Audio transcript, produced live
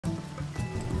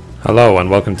Hello and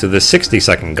welcome to this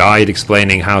 60-second guide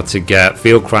explaining how to get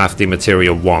Fieldcraft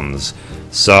Demimateria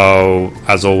I. So,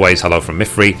 as always, hello from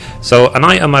Mithrie. So, an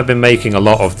item I've been making a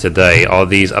lot of today are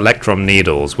these Electrum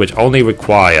Needles, which only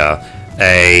require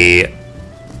a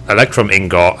Electrum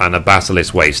Ingot and a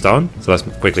Basilisk Waystone. So let's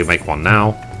quickly make one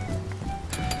now.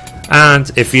 And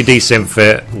if you desynth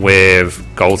it with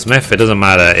Goldsmith, it doesn't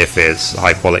matter if it's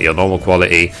high quality or normal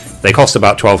quality. They cost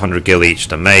about 1200 gil each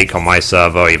to make, on my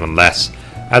server even less.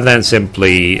 And then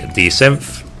simply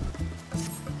desynth.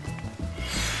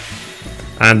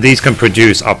 And these can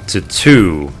produce up to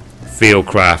 2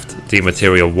 Fieldcraft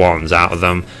Demimateria Is out of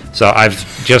them. So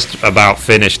I've just about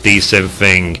finished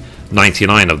desynthing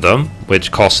 99 of them,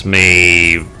 which cost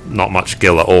me not much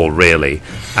gil at all really.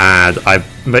 And I've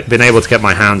been able to get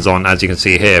my hands on, as you can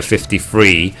see here,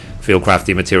 53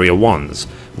 Fieldcraft Demimateria Is,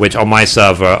 which on my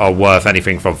server are worth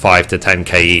anything from 5 to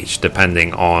 10k each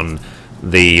depending on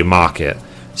the market.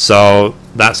 So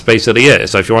that's basically it.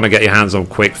 So if you want to get your hands on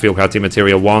quick Fieldcraft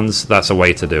Demimateria Is, that's a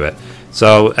way to do it.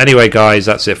 So anyway guys,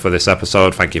 that's it for this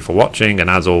episode. Thank you for watching, and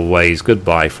as always,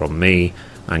 goodbye from me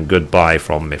and goodbye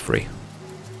from Mithrie.